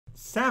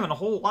7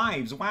 whole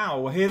lives,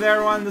 wow. Hey there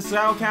everyone, this is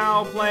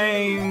raocow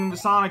playing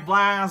Sonic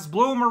Blast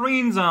Blue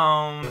Marine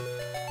Zone.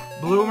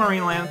 Blue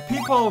Marine Land.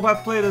 People who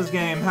have played this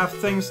game have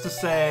things to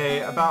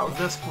say about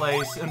this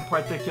place in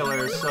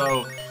particular,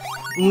 so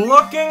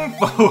looking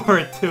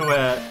forward to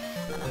it.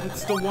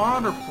 It's the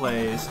water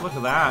place. Look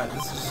at that.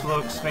 This just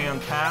looks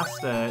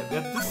fantastic.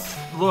 This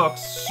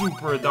looks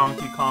super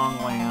Donkey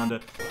Kong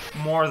Land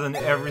more than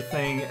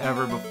everything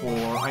ever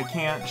before. I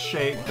can't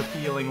shake the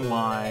feeling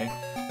why.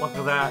 Look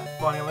at that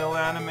funny little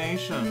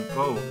animation.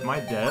 Oh, am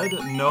I dead?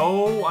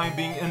 No, I'm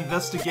being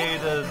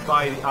investigated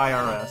by the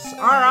IRS.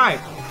 Alright,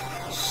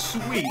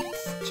 sweet.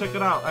 Check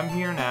it out, I'm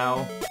here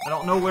now. I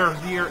don't know where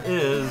here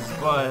is,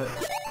 but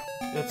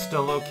it's the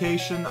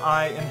location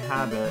I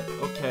inhabit.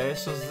 Okay,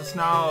 so is this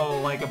now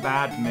like a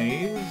bad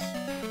maze?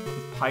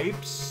 With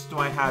pipes? Do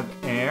I have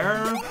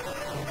air?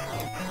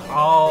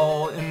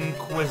 All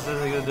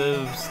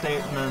inquisitive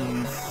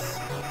statements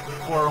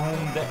for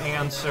whom the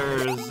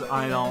answers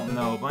I don't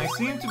know. But I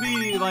seem to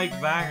be like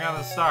back at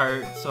the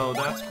start, so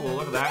that's cool.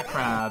 Look at that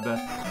crab.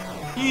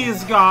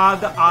 He's got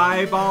the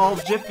eyeball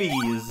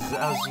jiffies,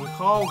 as we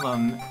call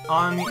them,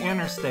 on the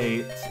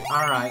interstate.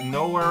 Alright,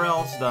 nowhere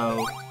else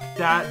though.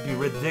 That'd be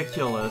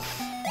ridiculous.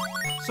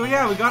 So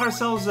yeah, we got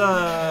ourselves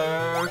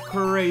a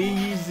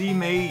crazy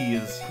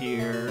maze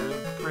here.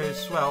 Pretty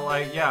swell.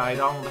 Yeah, I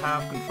don't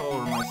have control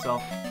over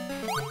myself.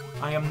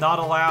 I am not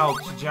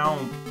allowed to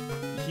jump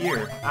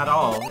here at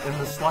all, in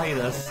the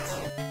slightest.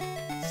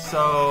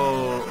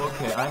 So,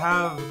 okay, I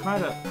have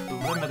kind of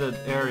limited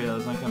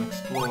areas I can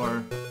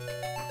explore.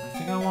 I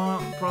think I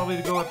want probably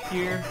to go up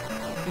here.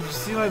 Did you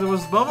see, like, there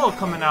was bubble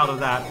coming out of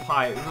that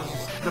pipe? It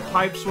was the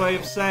pipe's way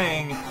of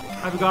saying,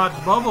 I've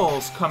got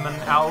bubbles coming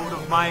out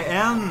of my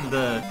end,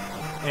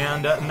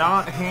 and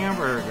not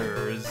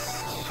hamburgers,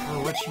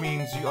 which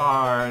means you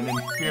are an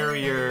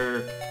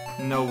inferior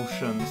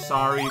notion.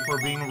 Sorry for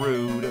being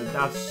rude.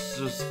 That's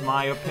just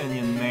my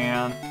opinion,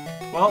 man.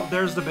 Well,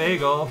 there's the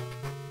bagel.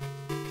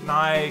 Can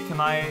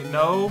I,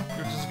 no?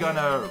 You're just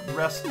gonna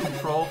wrest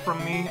control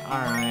from me?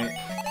 Alright.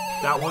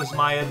 That was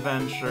my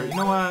adventure. You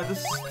know what?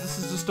 This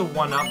is just a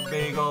one-up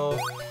bagel.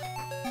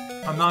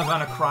 I'm not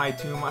gonna cry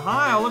too much.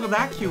 Hi, look at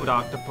that cute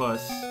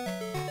octopus.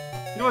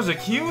 He was a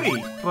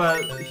cutie,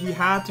 but he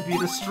had to be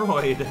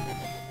destroyed.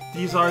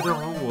 These are the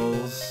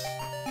rules.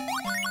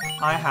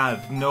 I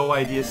have no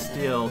idea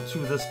still, to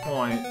this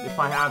point, if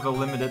I have a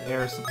limited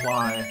air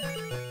supply.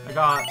 I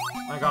got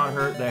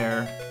hurt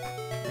there.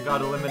 I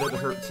got a limited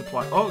hurt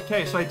supply. Oh,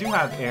 okay, so I do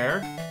have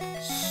air.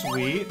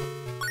 Sweet.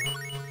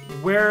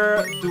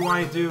 Where do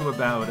I do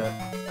about it?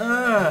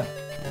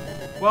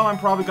 Well, I'm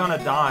probably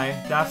gonna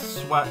die. That's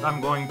what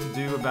I'm going to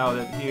do about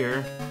it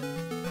here.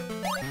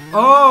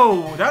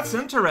 Oh, that's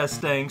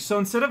interesting. So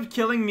instead of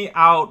killing me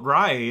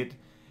outright,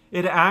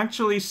 it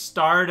actually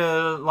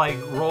started, like,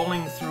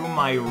 rolling through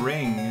my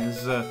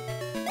rings.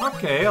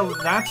 Okay,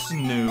 that's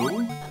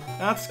new.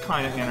 That's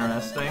kind of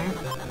interesting.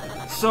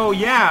 So,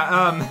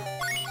 yeah,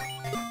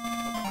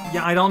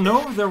 yeah, I don't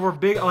know if there were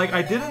big, like,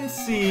 I didn't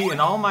see in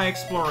all my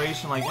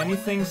exploration, like,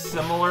 anything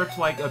similar to,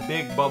 like, a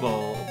big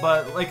bubble.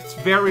 But, like, it's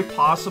very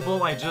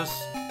possible I just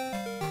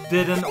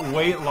didn't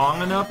wait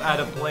long enough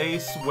at a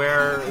place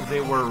where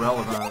they were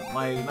relevant.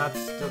 Like,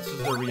 that's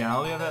just the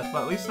reality of it.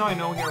 But at least now I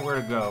know here where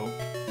to go.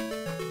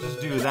 Just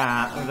do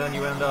that, and then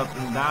you end up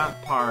in that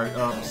part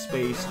of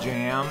Space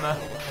Jam.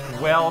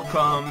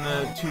 Welcome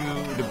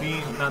to the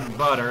Peanut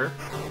Butter,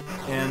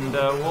 and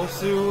we'll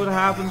see what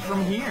happens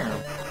from here.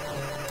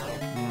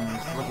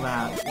 Yes, look at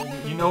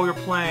that. You know you're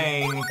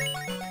playing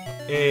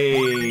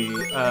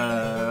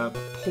a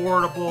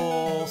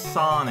portable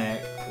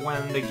Sonic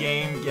when the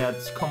game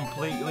gets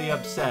completely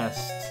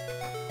obsessed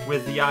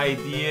with the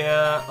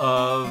idea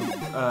of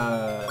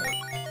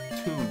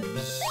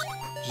tubes,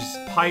 just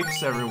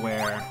pipes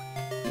everywhere,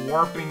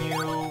 warping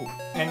you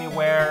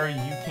anywhere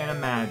you can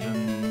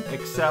imagine,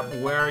 except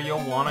where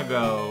you'll want to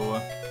go.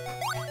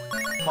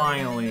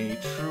 Finally,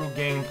 true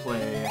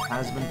gameplay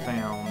has been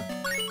found.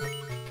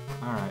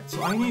 Alright,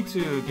 so I need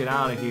to get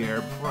out of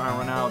here before I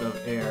run out of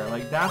air.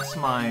 Like, that's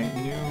my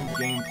new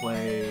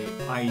gameplay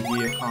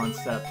idea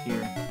concept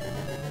here.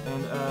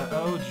 And,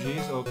 oh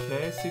jeez,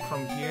 okay, see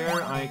from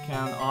here, I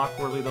can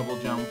awkwardly double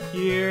jump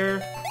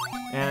here,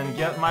 and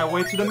get my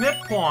way to the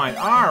midpoint.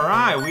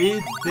 Alright, we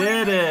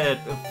did it!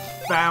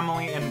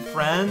 Family and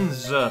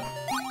friends.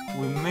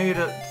 We made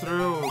it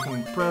through. We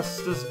can press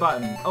this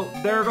button. Oh,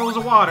 there goes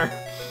the water.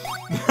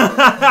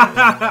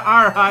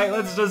 Alright,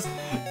 let's just...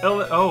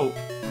 Oh,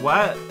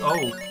 what?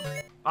 Oh.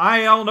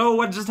 I don't know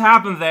what just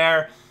happened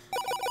there.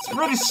 It's a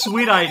pretty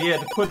sweet idea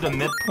to put the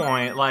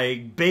midpoint,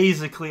 like,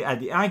 basically at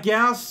the... I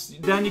guess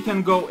then you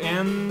can go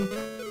in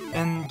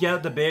and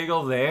get the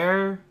bagel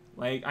there.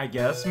 Like, I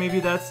guess maybe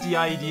that's the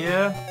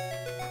idea.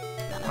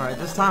 Alright,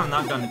 this time I'm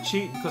not gonna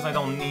cheat because I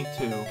don't need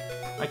to.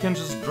 I can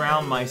just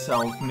drown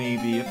myself,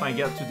 maybe, if I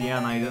get to the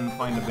end I didn't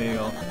find the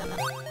bagel.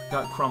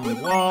 Got crumbly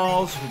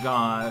walls, we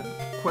got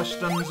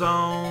question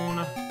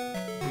zone,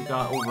 we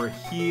got over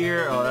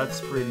here, oh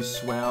that's pretty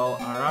swell.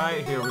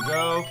 Alright, here we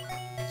go.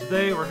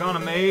 Today we're gonna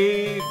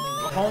make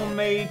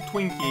homemade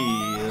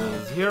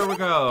Twinkies. Here we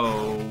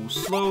go.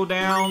 Slow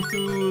down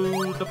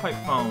to the pipe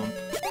phone.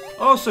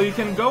 Oh, so you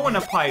can go in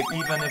a pipe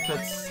even if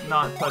it's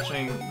not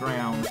touching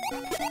ground.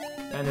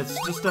 And it's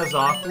just as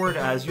awkward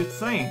as you'd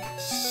think.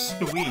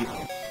 Sweet.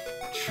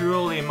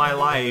 Truly my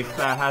life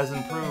that has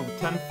improved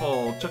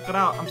tenfold. Check it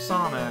out, I'm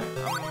Sonic.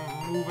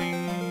 I'm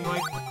moving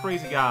like a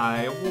crazy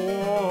guy.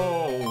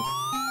 Whoa!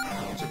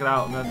 Check it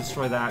out, I'm gonna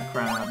destroy that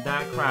crab.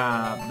 That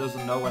crab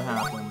doesn't know what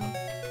happened.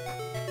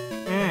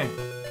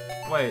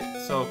 Wait,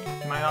 so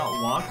can I not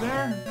walk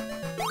there?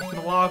 I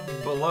can walk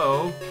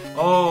below.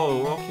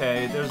 Oh,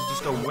 okay, there's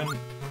just a wind.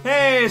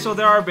 Hey, so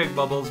there are big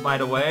bubbles, by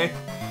the way.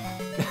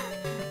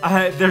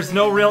 There's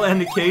no real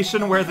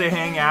indication where they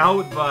hang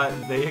out, but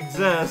they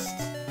exist.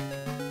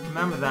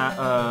 Remember that,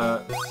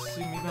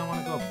 see, maybe I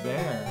want to go up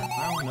there.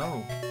 I don't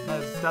know.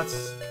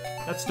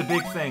 That's the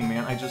big thing,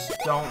 man. I just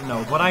don't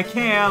know. But I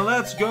can!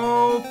 Let's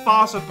go!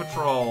 Faucet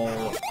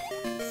Patrol!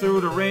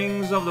 Through the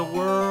rings of the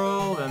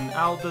world and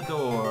out the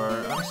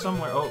door. I'm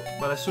somewhere. Oh,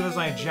 but as soon as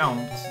I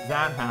jumped,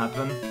 that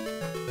happened.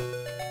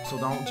 So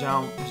don't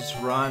jump, just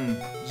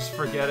run. Just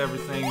forget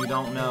everything you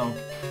don't know.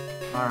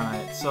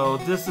 Alright, so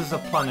this is a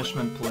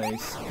punishment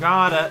place.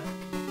 Got it!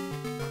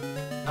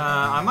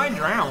 I might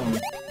drown.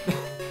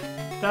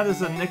 That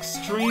is an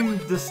extreme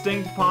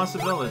distinct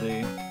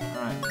possibility.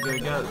 Alright, I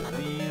got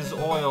these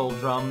oil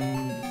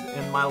drums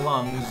in my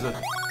lungs.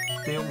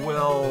 They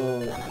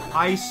will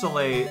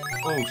isolate,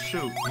 oh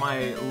shoot,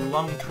 my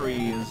lung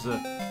trees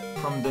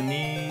from the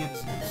need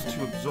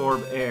to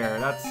absorb air.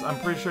 I'm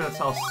pretty sure that's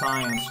how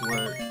science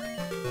works.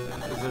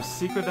 Is there a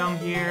secret down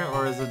here,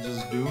 or is it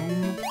just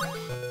doom?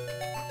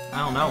 I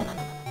don't know.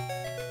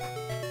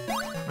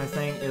 I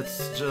think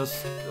it's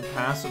just a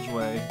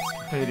passageway.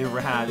 It's pretty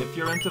rad. If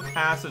you're into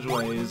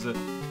passageways,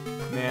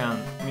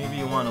 man, maybe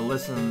you want to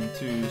listen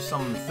to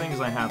some of the things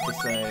I have to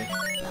say.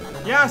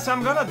 Yes,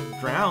 I'm gonna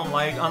drown,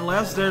 like,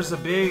 unless there's a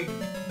big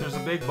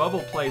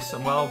bubble place.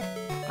 Well,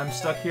 I'm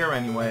stuck here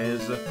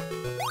anyways.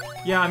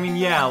 Yeah, I mean,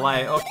 yeah,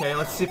 like, okay,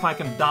 let's see if I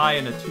can die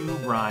in a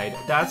tube ride.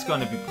 That's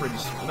gonna be pretty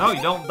sweet. No,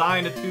 you don't die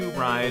in a tube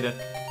ride.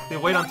 They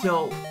wait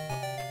until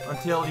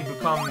you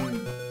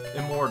become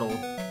immortal.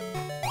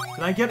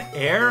 Can I get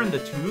air in the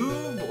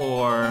tube,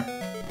 or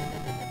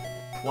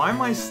why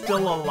am I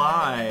still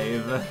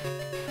alive?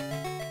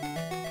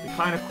 The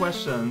kind of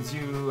questions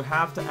you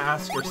have to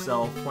ask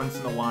yourself once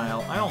in a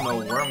while. I don't know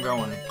where I'm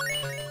going.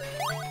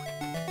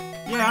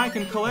 Yeah, I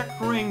can collect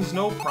rings,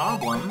 no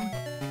problem.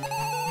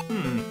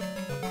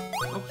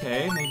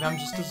 Okay, maybe I'm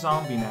just a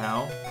zombie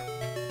now.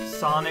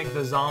 Sonic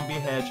the Zombie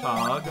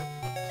Hedgehog.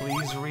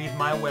 Please read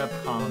my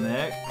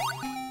webcomic.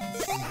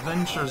 It's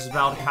adventures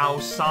about how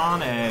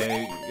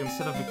Sonic,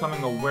 instead of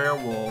becoming a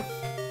werewolf,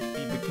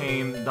 he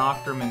became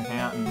Dr.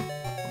 Manhattan.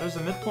 Well, there's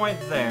a midpoint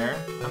there.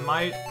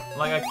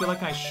 I feel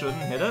like I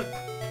shouldn't hit it.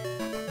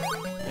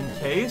 In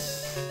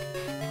case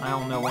I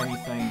don't know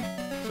anything.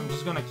 So I'm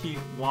just gonna keep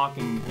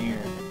walking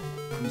here.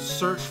 And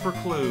search for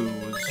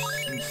clues.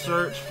 And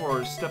search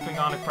for stepping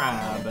on a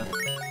crab. Yeah,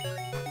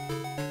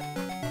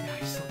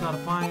 I still gotta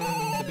find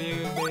the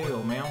big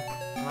bagel, man.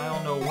 And I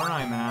don't know where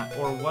I'm at,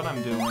 or what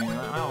I'm doing.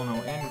 I don't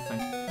know anything.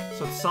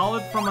 So it's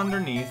solid from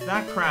underneath.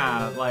 That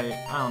crab, like,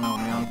 I don't know,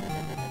 man.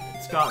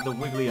 It's got the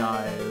wiggly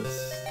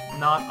eyes.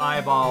 Not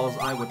eyeballs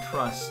I would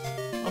trust.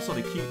 Also,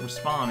 they keep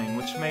respawning,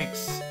 which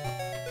makes...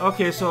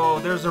 Okay, so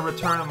there's a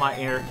return of my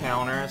air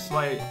counter. It's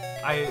like,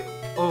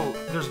 oh,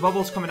 there's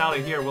bubbles coming out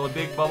of here. Will a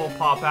big bubble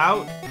pop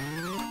out?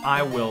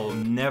 I will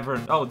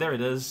never... Oh, there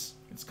it is.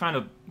 It's kind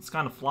of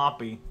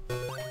floppy.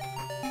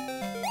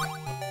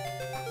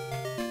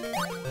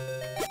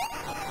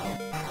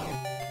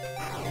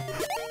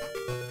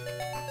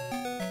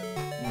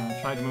 Yeah,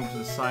 I tried to move to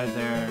the side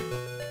there.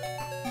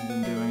 It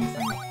didn't do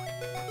anything.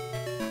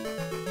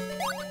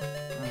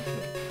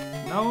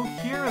 Okay. No,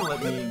 here,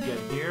 let me get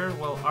here.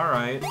 Well,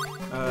 alright.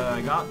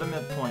 I got the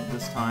midpoint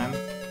this time.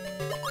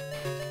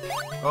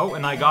 Oh,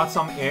 and I got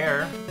some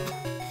air.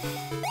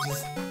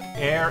 Just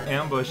air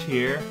ambush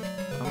here.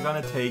 I'm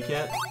gonna take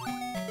it.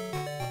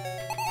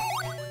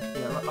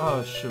 Yeah,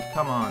 oh shoot,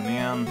 come on,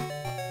 man.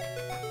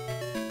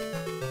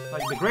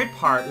 Like, the great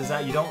part is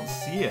that you don't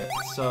see it,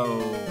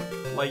 so...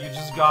 Like, you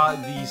just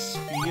got these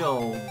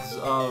fields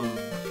of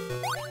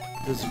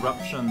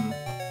disruption.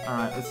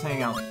 Alright, let's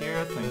hang out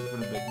here. Thank you for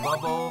the big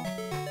bubble.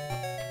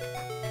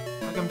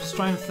 Like, I'm just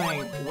trying to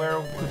think,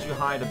 where could you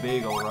hide a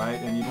bagel, right?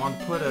 And you'd want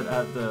to put it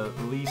at the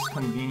least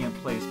convenient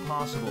place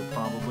possible,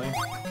 probably.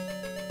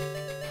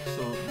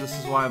 So this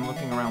is why I'm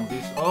looking around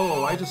these.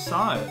 Oh, I just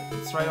saw it.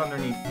 It's right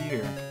underneath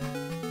here.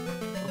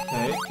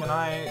 Okay, can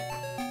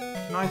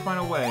I find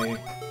a way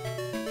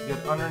to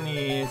get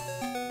underneath?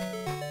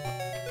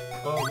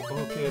 Oh,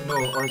 okay, no,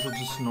 or is it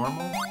just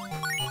normal?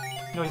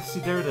 No, you see,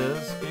 there it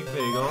is. Big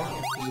bagel.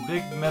 There's a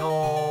big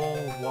metal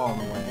wall in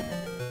the way.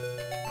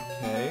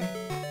 Okay.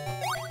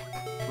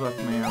 Look,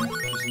 man,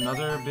 there's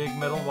another big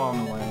metal wall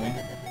in the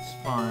way. It's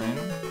fine.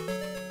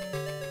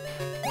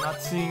 I'm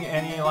not seeing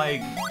any,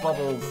 like,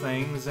 bubble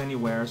things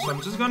anywhere, so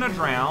I'm just gonna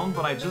drown,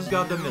 but I just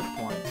got the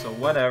midpoint, so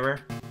whatever.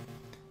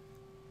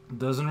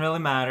 Doesn't really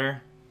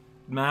matter.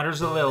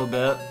 matters a little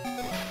bit.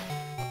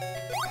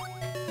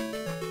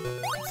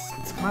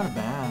 It's kind of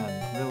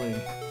bad, really.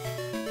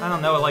 I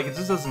don't know, like, it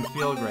just doesn't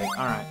feel great.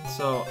 Alright,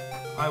 so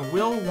I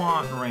will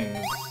want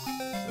rings.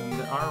 And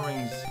there are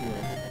rings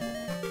here.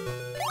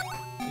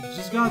 You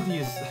just got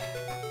these,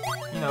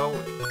 you know,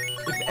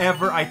 if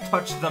ever I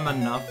touch them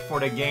enough for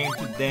the game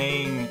to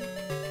dang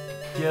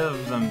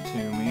give them to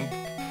me.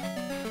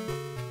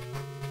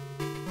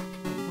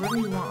 Where do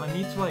you want? I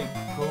need to, like,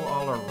 go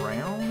all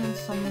around in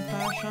some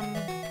fashion?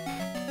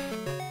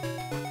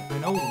 I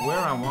know where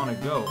I want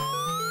to go.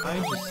 I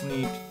just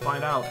need to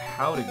find out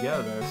how to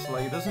get there. So,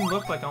 like, it doesn't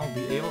look like I'll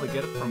be able to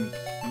get it from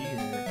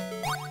here.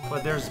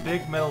 But there's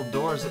big metal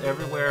doors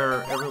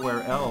everywhere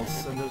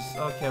else. And there's...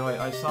 Okay, wait,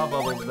 I saw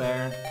bubbles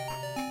there.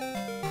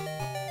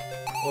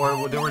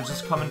 Or they were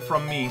just coming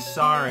from me,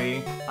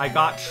 sorry. I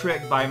got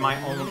tricked by my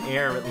own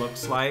air, it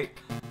looks like.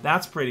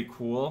 That's pretty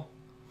cool.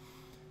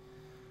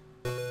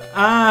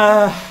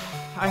 I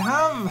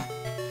have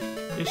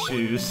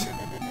issues.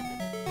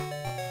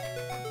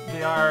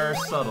 They are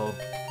subtle.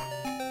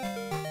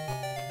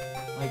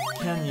 Like,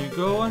 can you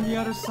go on the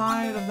other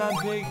side of that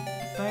big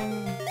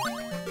thing?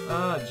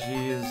 Oh,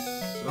 jeez.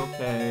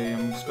 Okay,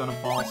 I'm just gonna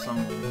fall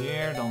somewhere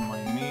here, don't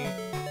mind me.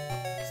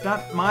 Is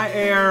that my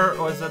air,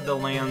 or is it the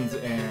land's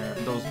air,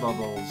 those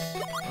bubbles?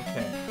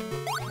 Okay,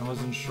 I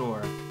wasn't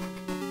sure.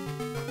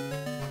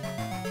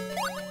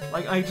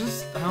 Like, I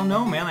don't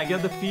know, man, I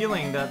get the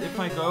feeling that if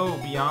I go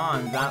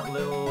beyond that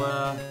little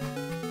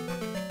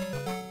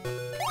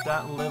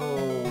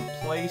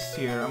place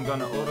here, I'm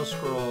gonna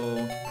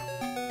auto-scroll.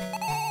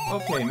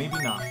 Okay, maybe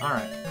not.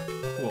 Alright,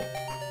 cool.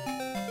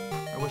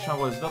 I wish I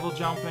was double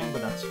jumping,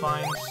 but that's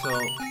fine, so...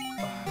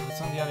 what's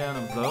on the other end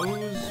of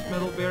those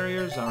metal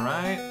barriers?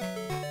 Alright.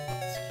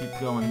 Keep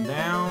going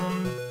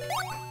down.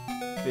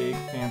 Big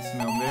fancy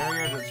metal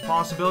barrier. There's a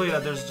possibility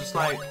that there's just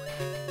like...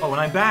 Oh, when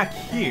I'm back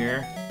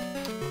here...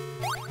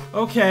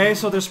 Okay,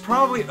 so there's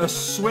probably a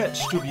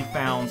switch to be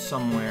found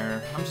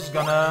somewhere. I'm just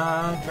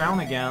gonna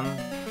drown again.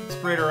 It's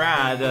pretty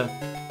rad.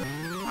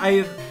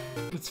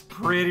 It's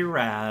pretty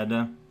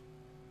rad.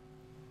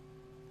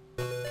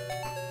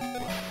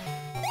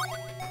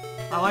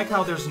 I like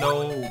how there's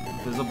no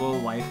visible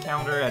life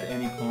counter at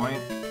any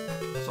point.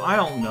 So I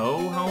don't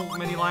know how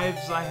many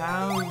lives I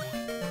have.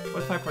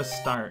 What if I press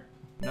start?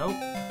 Nope.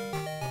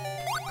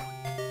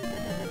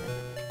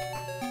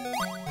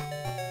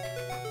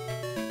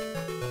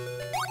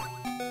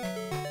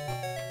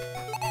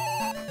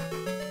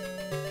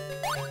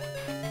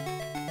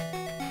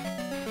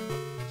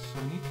 So I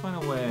need to find a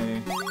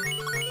way.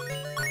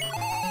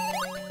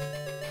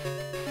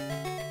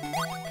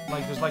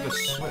 Like there's like a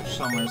switch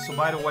somewhere. So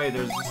by the way,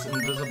 there's just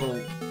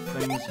invisible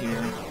things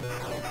here.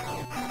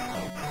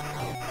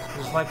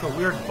 There's like a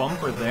weird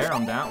bumper there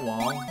on that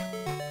wall.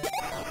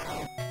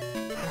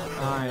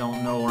 I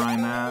don't know where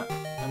I'm at,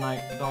 and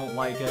I don't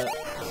like it.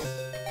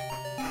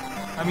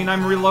 I mean,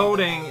 I'm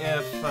reloading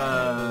if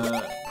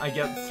I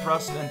get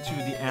thrust into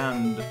the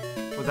end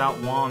without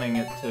wanting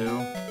it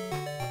to.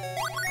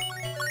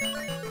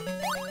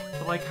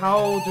 But like,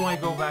 how do I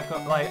go back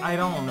up? Like, I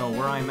don't know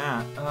where I'm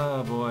at.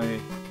 Oh boy.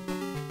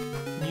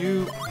 Can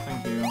you...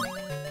 Thank you.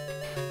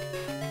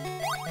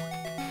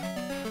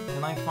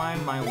 Can I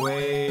find my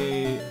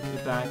way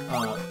back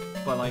up?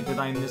 But like, did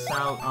I miss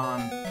out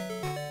on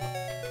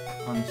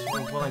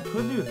well, I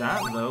could do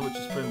that though, which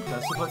is pretty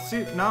impressive. But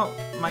see, now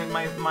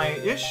my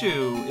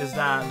issue is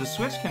that the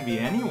switch can be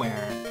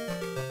anywhere,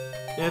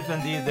 if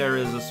indeed there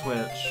is a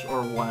switch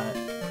or what.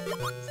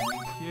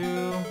 Thank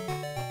you.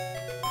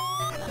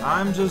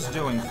 I'm just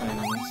doing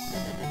things.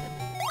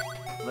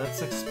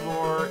 Let's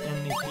explore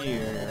in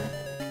here.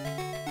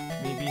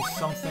 Maybe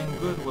something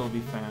good will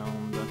be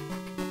found.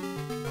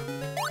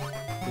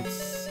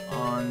 It's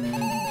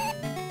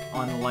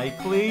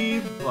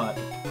unlikely, but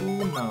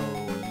who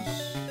knows?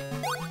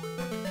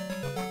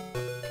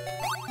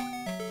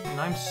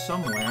 I'm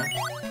somewhere.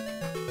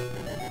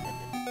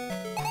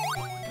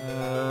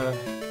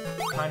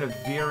 Kind of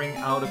veering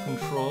out of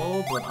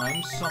control, but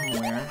I'm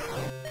somewhere.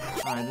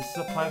 Alright, this is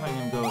a pipe I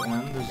can go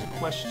in. There's a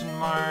question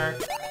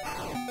mark.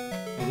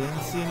 I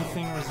didn't see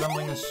anything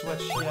resembling a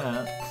switch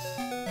yet.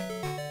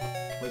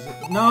 Was it?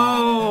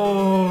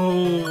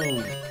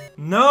 No!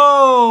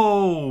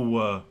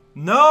 No!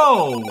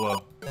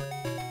 No!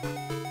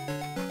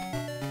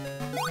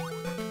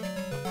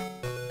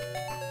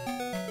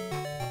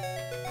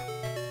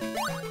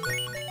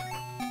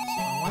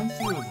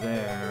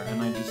 There,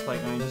 and I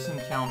just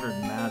encountered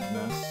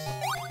madness.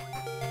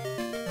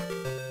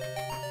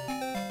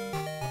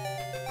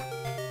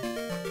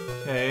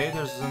 Okay,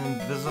 there's an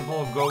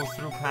invisible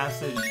go-through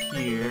passage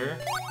here.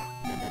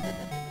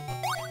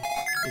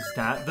 Is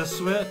that the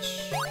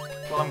switch?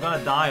 Well, I'm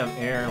gonna die of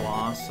air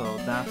loss, so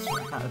that's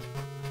bad.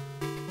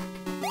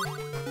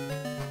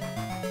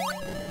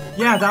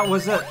 Yeah, that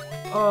was it.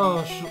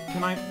 Oh,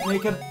 can I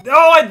make it?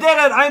 Oh, I did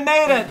it! I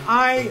made it!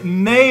 I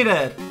made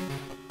it!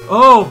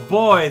 Oh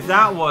boy,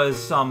 that was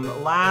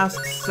some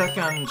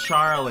last-second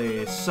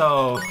Charlie,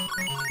 so...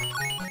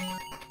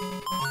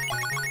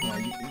 Yeah,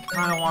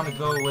 kinda want to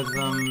go with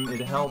them.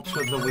 It helps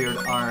with the weird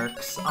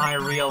arcs. I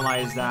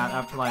realized that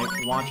after, like,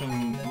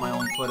 watching my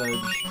own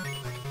footage.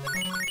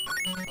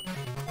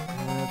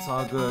 It's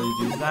all good.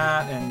 You do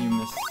that, and you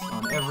miss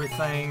on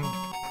everything.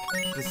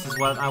 This is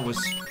what I was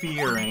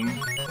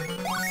fearing.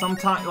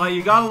 Sometimes, like,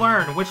 you gotta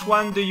learn. Which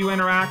one do you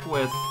interact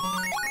with?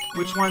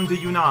 Which one do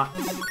you not?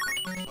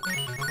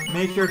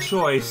 Make your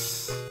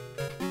choice.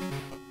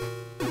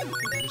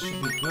 This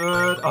should be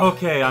good.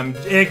 Okay, I'm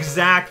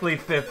exactly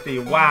 50.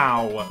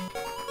 Wow.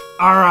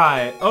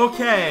 Alright,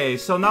 okay.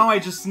 So now I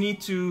just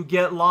need to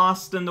get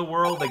lost in the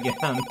world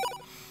again.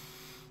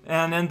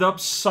 And end up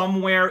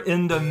somewhere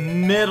in the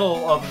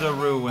middle of the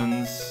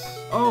ruins.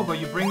 Oh, but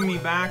you bring me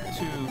back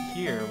to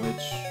here,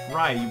 which...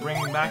 Right, you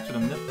bring me back to the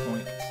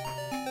midpoint.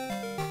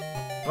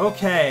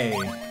 Okay.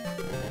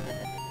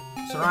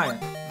 It's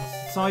alright.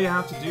 That's all you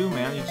have to do,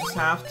 man. You just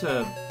have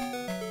to...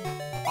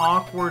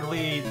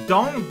 awkwardly...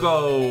 Don't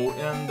go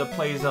in the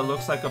place that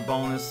looks like a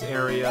bonus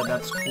area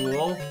that's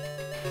cool.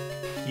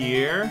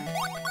 Here.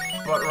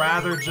 But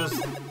rather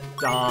just...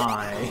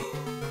 die.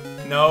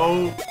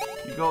 No...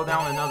 You go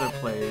down another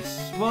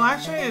place. Well,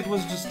 actually, it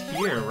was just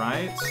here,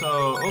 right?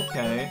 So,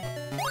 okay.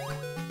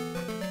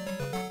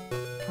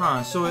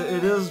 Huh, so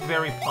it is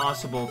very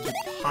possible to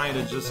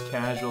kinda just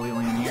casually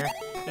land here.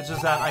 It's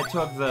just that I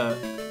took the...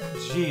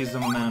 Jeez, the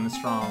momentum is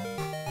strong.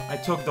 I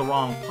took the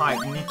wrong pipe.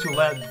 You need to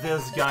let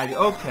this guide you.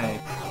 Okay.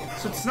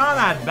 So it's not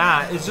that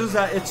bad. It's just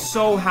that it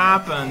so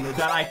happened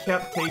that I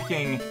kept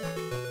taking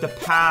the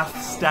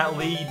paths that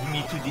lead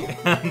me to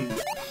the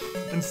end.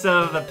 Instead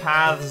of the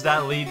paths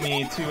that lead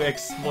me to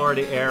explore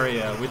the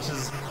area, which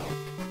is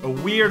a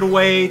weird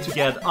way to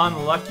get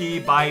unlucky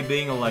by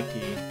being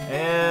lucky.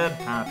 It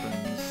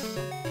happens.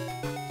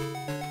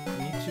 I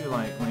need to,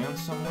 like, land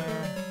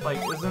somewhere. Like,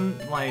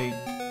 isn't, like,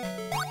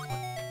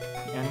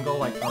 the end goal,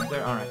 like, up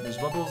there? Alright, there's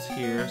bubbles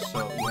here,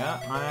 so, yeah,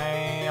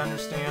 I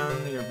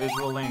understand your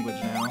visual language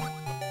now.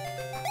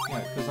 Yeah,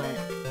 because I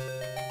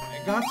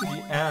got to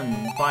the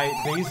end by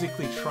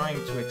basically trying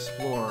to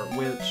explore,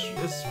 which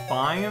is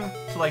fine.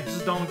 So, like,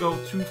 just don't go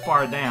too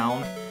far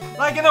down.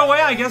 Like, in a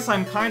way, I guess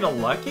I'm kind of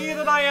lucky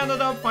that I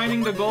ended up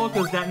finding the goal,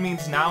 because that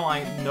means now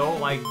I know,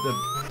 like, the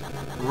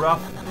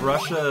rough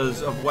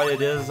brushes of what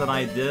it is that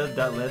I did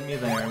that led me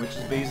there, which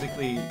is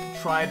basically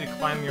try to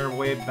climb your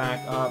way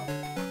back up.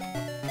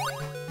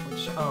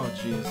 Which, oh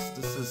jeez,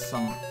 this is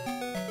some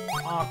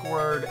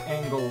awkward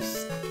angle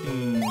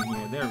steam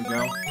here. There we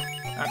go.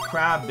 That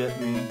crab bit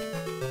me.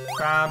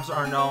 Crabs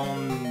are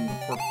known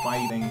for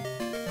fighting.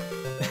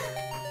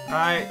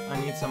 Alright, I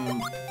need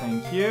some...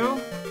 Thank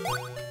you.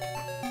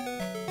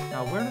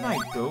 Now, where did I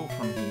go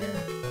from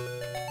here?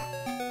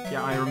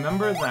 Yeah, I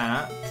remember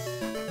that.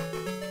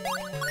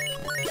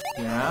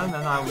 Yeah, and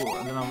then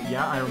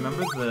I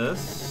remember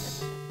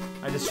this.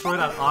 I destroyed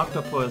that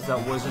octopus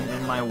that wasn't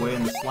in my way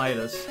in the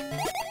slightest.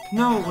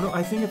 No,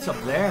 I think it's up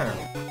there.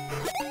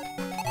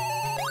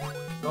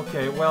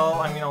 Okay, well,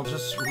 I mean, I'll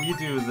just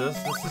redo this.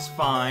 This is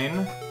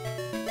fine.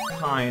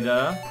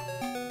 Kinda.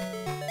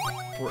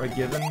 For a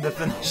given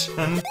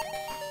definition.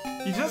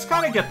 You just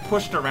kind of get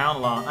pushed around a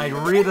lot. I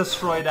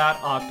re-destroyed that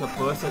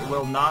octopus. It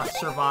will not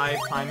survive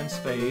time and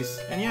space.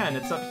 And yeah, and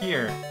it's up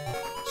here.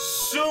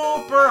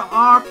 Super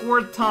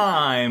awkward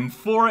time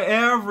for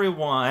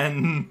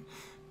everyone.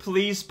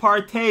 Please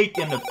partake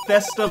in the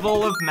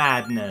Festival of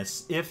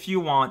Madness if you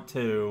want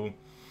to.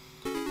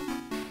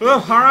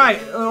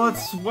 Alright,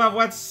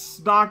 what's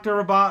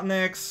Dr.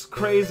 Robotnik's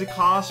crazy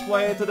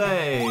cosplay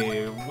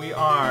today? We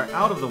are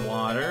out of the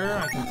water,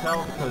 I can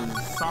tell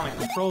because Sonic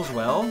controls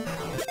well.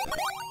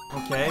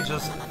 Okay,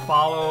 just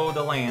follow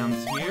the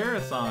lands here,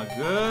 it's all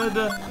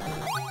good.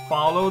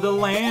 Follow the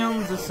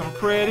lands is some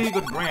pretty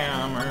good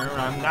grammar.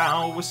 I'm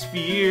now a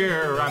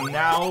sphere, I'm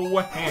now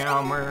a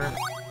hammer.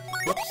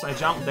 Whoops, I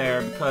jumped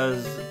there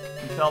because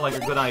it felt like a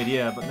good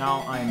idea, but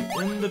now I'm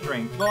in the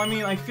drink. Well, I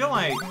mean, I feel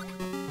like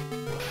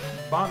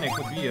Robotnik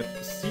would be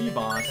a sea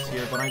boss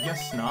here, but I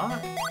guess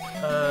not.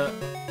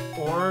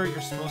 Or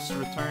you're supposed to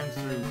return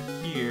through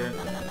here.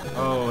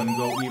 Oh, and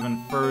go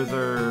even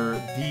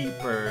further,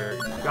 deeper.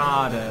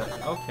 Got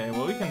it. Okay,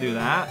 well we can do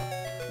that.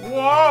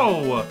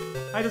 Whoa!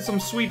 I did some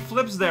sweet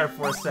flips there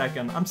for a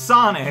second. I'm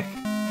Sonic!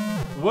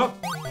 Whoop!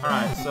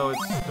 Alright, so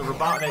it's the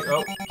Robotnik.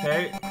 Oh,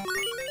 okay.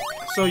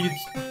 So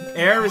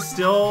air is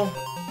still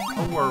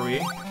a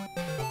worry.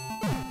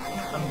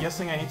 I'm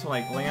guessing I need to,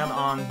 like, land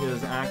on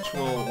his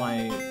actual,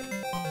 like,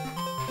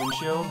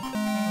 windshield.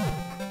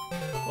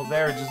 Well,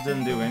 there it just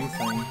didn't do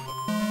anything.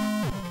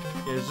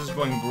 It's just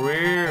going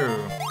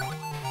brrrr.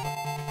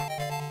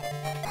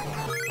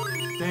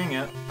 Dang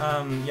it.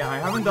 Yeah, I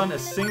haven't done a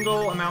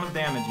single amount of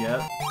damage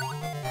yet.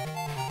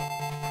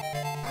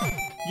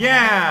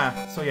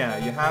 Yeah! So yeah,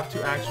 you have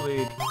to actually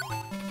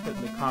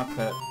hit the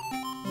cockpit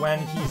when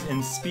he's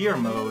in spear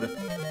mode.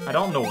 I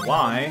don't know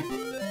why.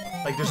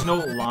 Like, there's no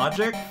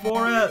logic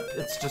for it.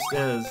 It just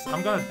is.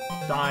 I'm gonna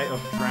die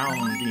of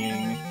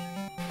drowning.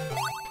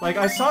 Like,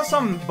 I saw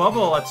some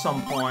bubble at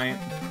some point.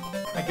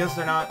 I guess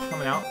they're not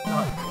coming out.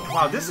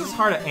 Wow, this is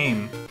hard to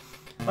aim.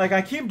 Like,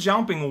 I keep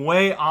jumping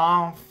way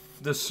off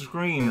the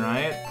screen,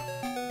 right?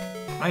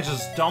 I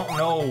just don't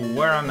know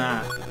where I'm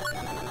at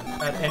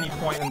any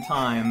point in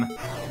time.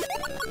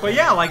 But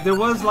yeah, like, there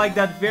was, like,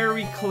 that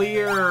very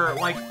clear,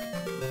 like,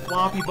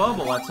 floppy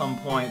bubble at some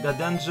point that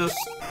then just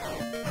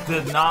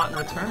did not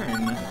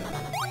return.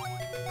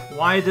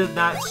 Why did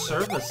that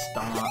service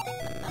stop?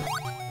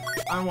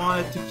 I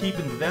wanted to keep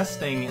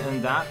investing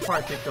in that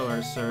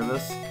particular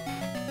service.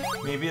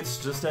 Maybe it's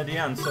just at the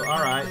end. So,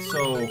 alright,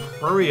 so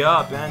hurry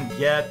up and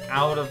get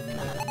out of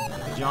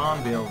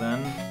Johnville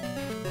then.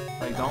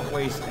 Like, don't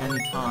waste any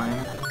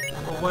time.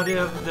 But what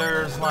if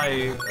there's,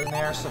 like, an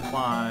air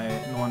supply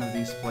in one of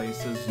these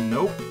places?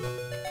 Nope.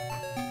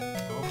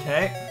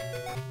 Okay.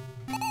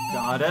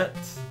 Got it.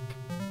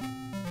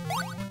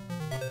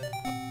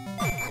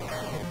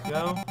 There we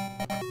go.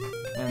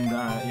 And,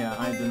 yeah,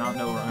 I did not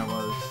know where I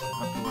was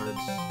afterwards.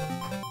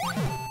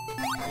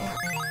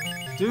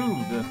 Dude!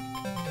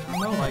 I don't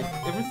know, like,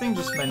 everything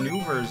just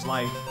maneuvers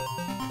like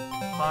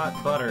hot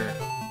butter.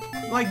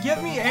 Like,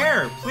 give me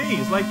air,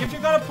 please! Like, if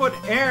you're gonna put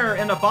air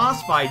in a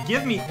boss fight,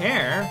 give me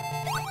air!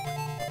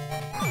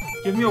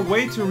 Give me a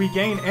way to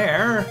regain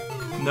air!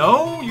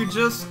 No? You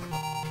just...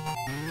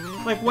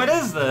 Like, what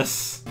is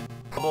this?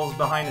 Bubbles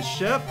behind a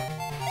ship?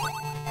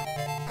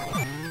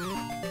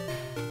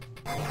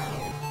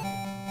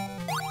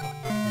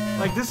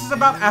 Like, this is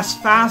about as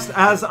fast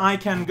as I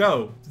can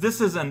go.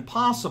 This is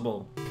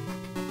impossible.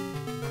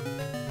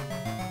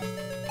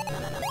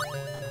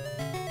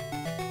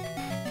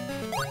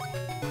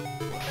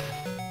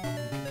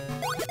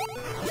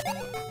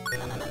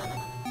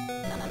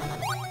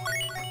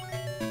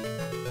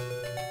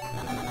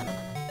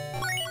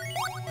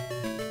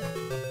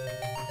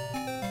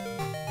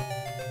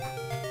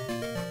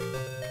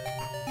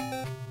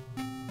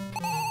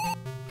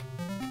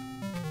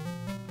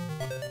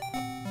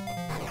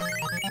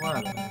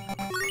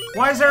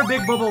 Why is there a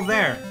big bubble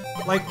there?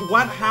 Like,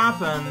 what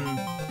happened?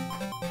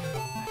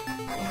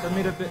 That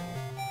made a bit...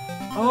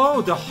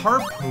 Oh, the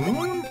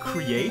harpoon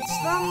creates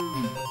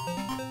them?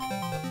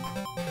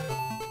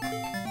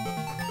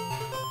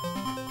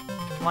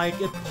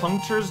 Like, it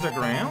punctures the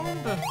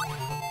ground?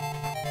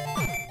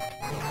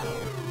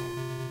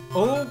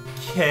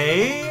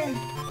 Okay.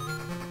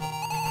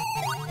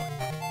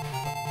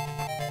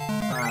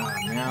 Ah,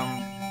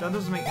 man. That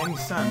doesn't make any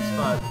sense,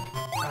 but...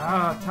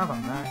 Ah, tap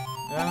on that.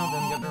 Yeah,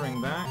 then get the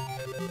ring back.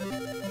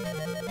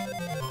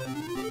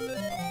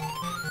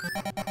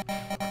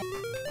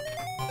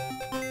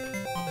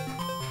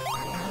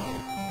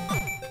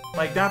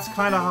 Like, that's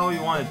kind of how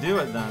you want to do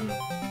it then.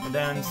 And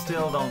then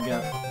still don't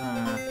get...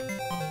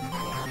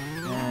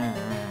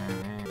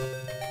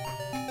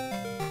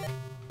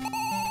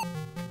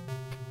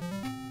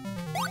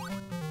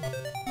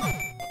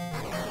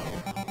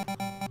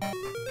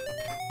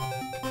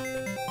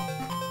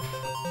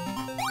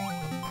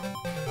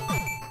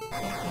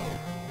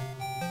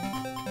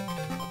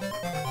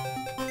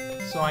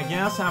 So I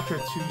guess after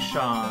 2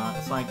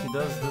 shots, like, he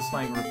does this,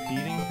 like,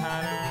 repeating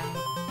pattern.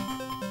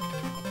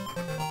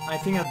 I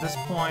think at this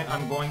point,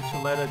 I'm going to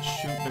let it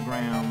shoot the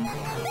ground.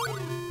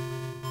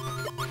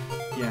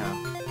 Yeah.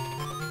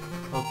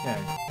 Okay.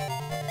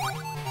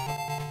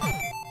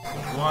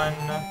 1.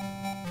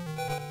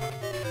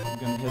 I'm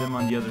gonna hit him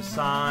on the other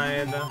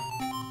side.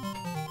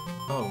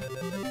 Oh.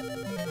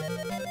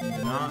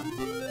 Maybe not.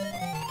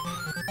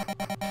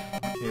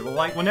 Okay, well,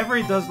 like, whenever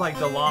he does, like,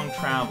 the long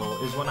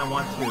travel is when I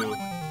want to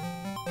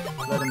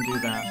let him do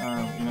that.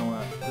 You know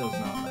what? It does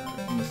not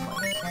matter in the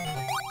slightest.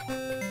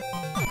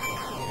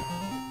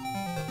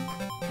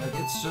 Like,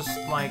 it's just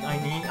like I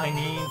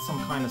need some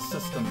kind of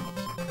system.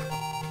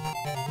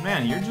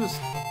 Man, you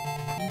just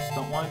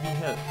don't want to be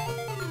hit.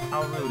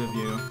 How rude of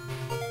you.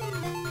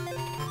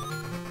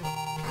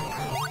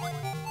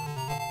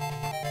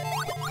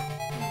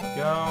 There we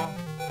go.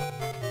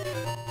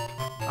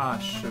 Ah,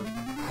 shoot.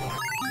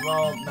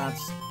 Well,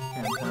 that's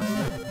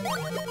fantastic.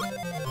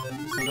 At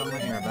least I got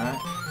my air back.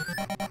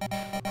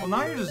 Well,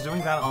 now you're just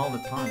doing that all the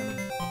time.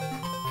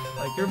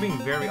 Like, you're being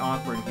very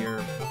awkward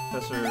here,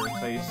 Professor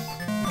Face.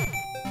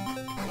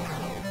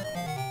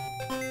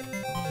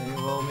 Okay,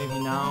 well, maybe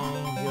now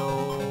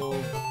he'll...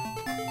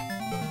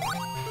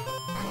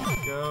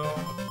 go.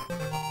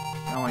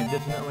 Now I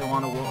definitely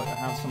want to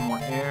have some more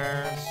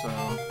air, so...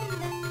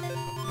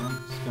 I'm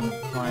just gonna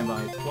fly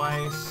by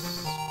twice.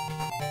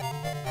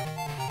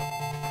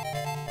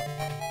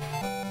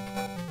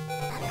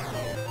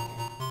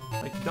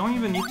 You don't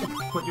even need to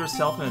put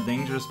yourself in a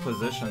dangerous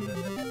position. You're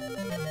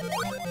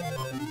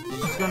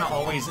just gonna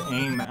always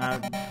aim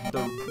at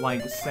the,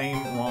 like, same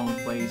wrong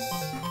place.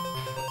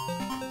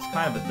 It's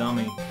kind of a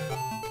dummy.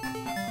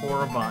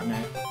 Poor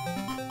Robotnik.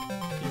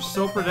 You're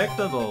so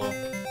predictable.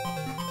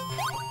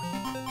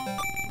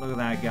 Look at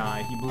that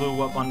guy. He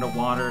blew up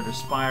underwater.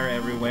 There's fire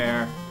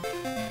everywhere.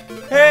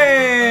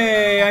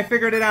 Hey! I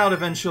figured it out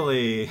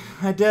eventually.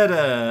 I did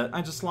it.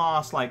 I just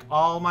lost, like,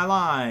 all my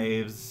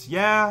lives.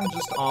 Yeah,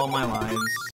 just all my lives.